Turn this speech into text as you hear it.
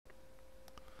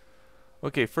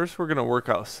Okay, first we're going to work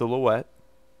out silhouette,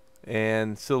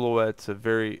 and silhouette's a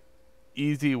very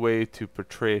easy way to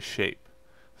portray a shape.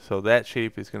 So that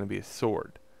shape is going to be a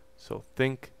sword. So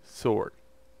think sword.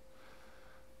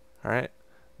 Alright,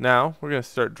 now we're going to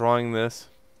start drawing this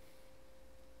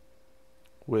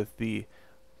with the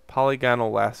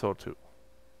polygonal lasso tool.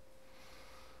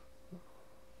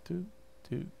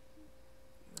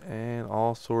 And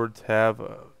all swords have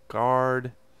a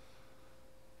guard.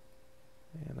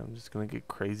 And I'm just going to get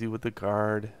crazy with the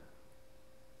guard.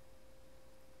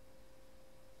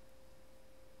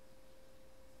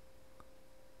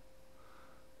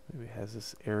 Maybe it has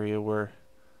this area where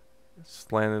it's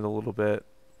slanted a little bit.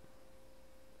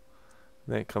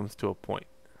 Then it comes to a point.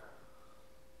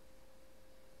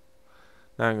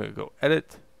 Now I'm going to go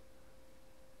edit,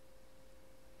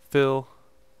 fill,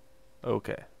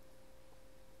 okay.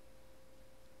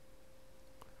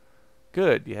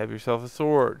 Good, you have yourself a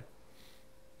sword.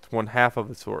 It's 1/2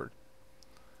 of a sword.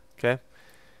 Okay?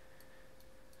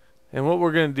 And what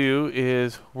we're going to do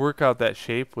is work out that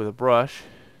shape with a brush.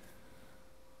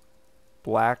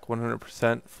 Black,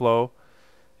 100% flow.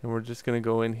 And we're just going to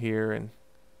go in here and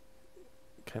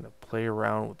kind of play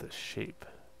around with this shape.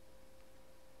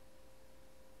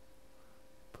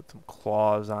 Put some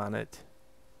claws on it.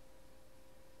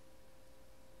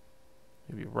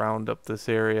 Maybe round up this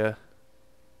area.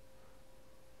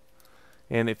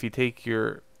 And if you take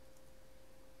your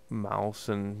mouse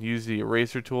and use the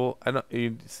eraser tool,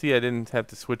 you see I didn't have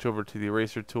to switch over to the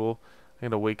eraser tool. I'm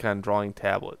going to wake on drawing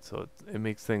tablet, so it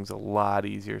makes things a lot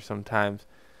easier sometimes.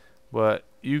 But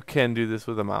you can do this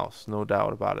with a mouse, no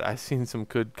doubt about it. I've seen some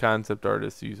good concept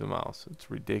artists use a mouse.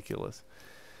 It's ridiculous.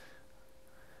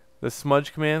 The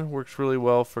smudge command works really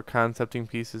well for concepting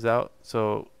pieces out.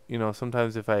 So, you know,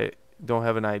 sometimes if I don't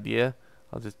have an idea,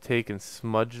 I'll just take and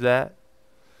smudge that.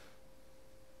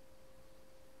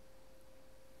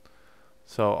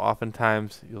 So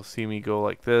oftentimes you'll see me go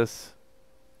like this.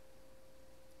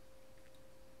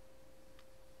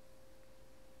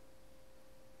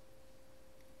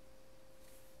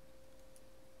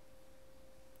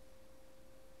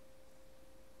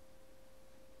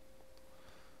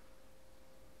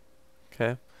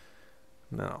 Okay.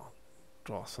 Now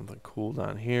draw something cool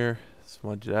down here.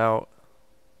 Smudge it out.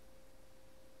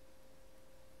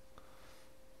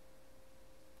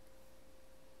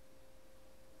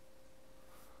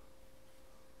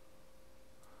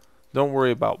 Don't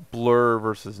worry about blur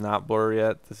versus not blur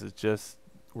yet. This is just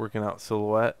working out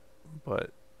silhouette,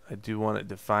 but I do want to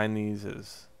define these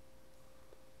as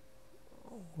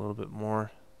a little bit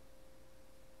more.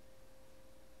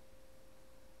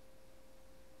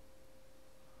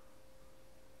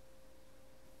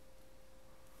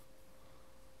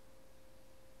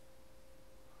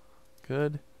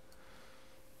 Good.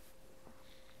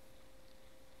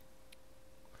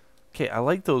 Okay, I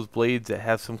like those blades that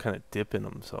have some kind of dip in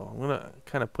them, so I'm going to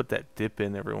kind of put that dip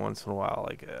in every once in a while,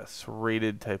 like a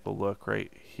serrated type of look right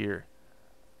here.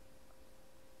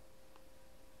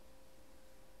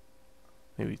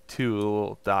 Maybe 2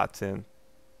 little dots in.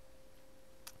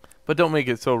 But don't make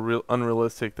it so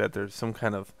unrealistic that there's some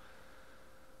kind of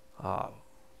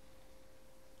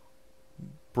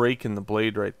break in the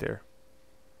blade right there.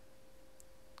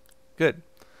 Good.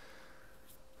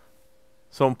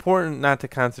 So important not to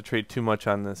concentrate too much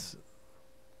on this.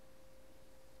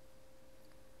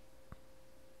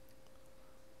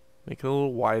 Make it a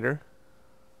little wider.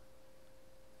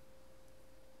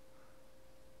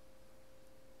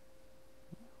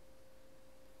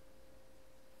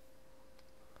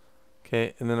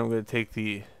 Okay, and then I'm going to take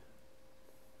the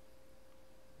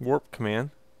warp command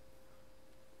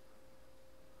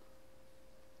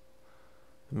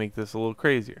and make this a little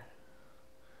crazier.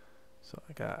 So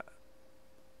I got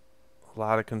a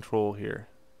lot of control here.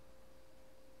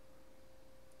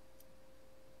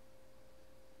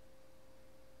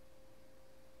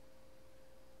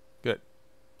 Good.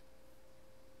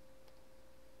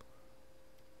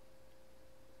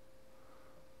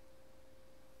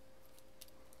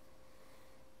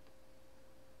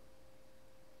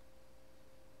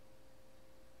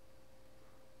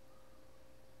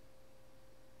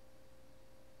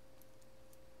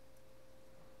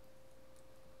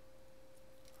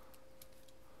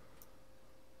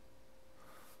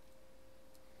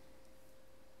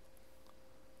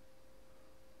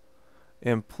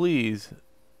 And please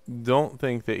don't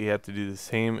think that you have to do the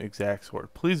same exact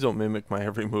sword. Please don't mimic my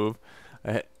every move.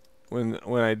 When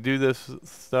I do this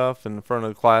stuff in front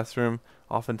of the classroom,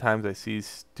 oftentimes I see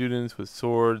students with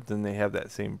swords and they have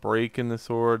that same break in the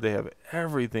sword. They have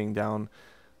everything down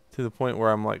to the point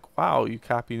where I'm like, wow, you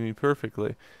copied me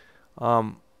perfectly.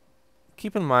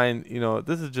 keep in mind, you know,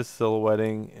 this is just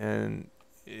silhouetting, and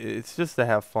it's just to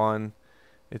have fun.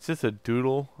 It's just a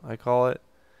doodle, I call it.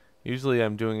 Usually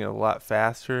I'm doing it a lot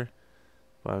faster,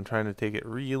 but I'm trying to take it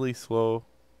really slow.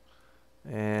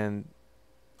 And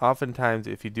oftentimes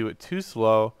if you do it too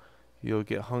slow, you'll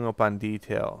get hung up on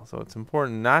detail. So it's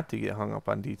important not to get hung up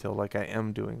on detail like I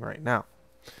am doing right now.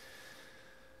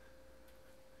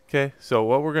 Okay, so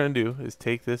what we're going to do is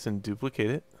take this and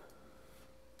duplicate it.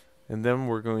 And then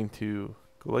we're going to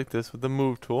go like this with the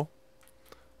move tool.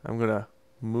 I'm going to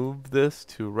move this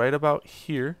to right about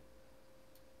here.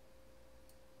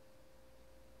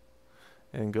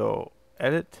 And go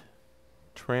edit,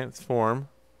 transform,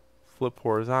 flip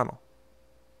horizontal.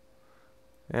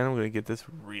 And I'm going to get this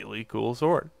really cool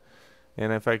sword.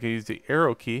 And if I can use the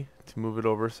arrow key to move it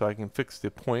over so I can fix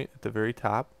the point at the very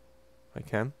top, I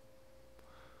can.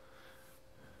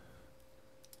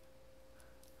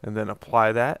 And then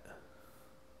apply that.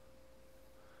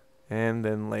 And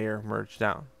then layer merge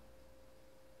down.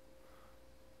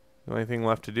 The only thing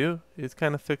left to do is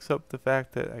kind of fix up the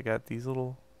fact that I got these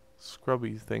little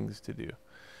scrubby things to do.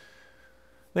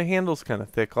 The handle's kind of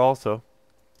thick also.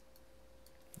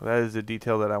 That is a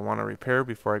detail that I want to repair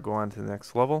before I go on to the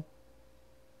next level.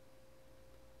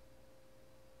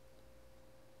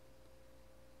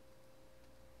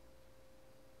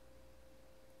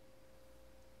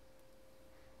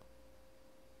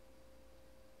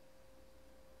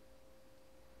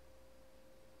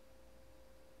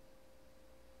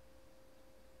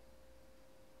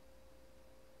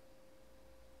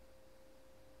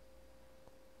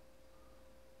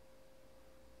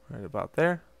 Right about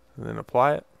there, and then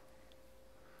apply it.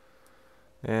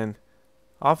 And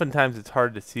oftentimes it's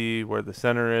hard to see where the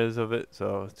center is of it,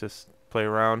 so just play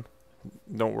around.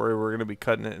 Don't worry, we're going to be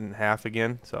cutting it in half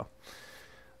again. So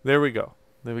there we go.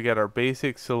 Then we got our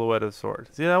basic silhouette of sword.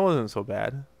 See, that wasn't so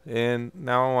bad. And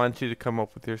now I want you to come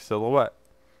up with your silhouette.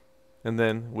 And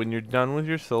then when you're done with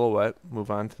your silhouette, move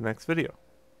on to the next video.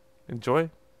 Enjoy.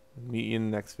 Meet you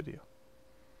in the next video.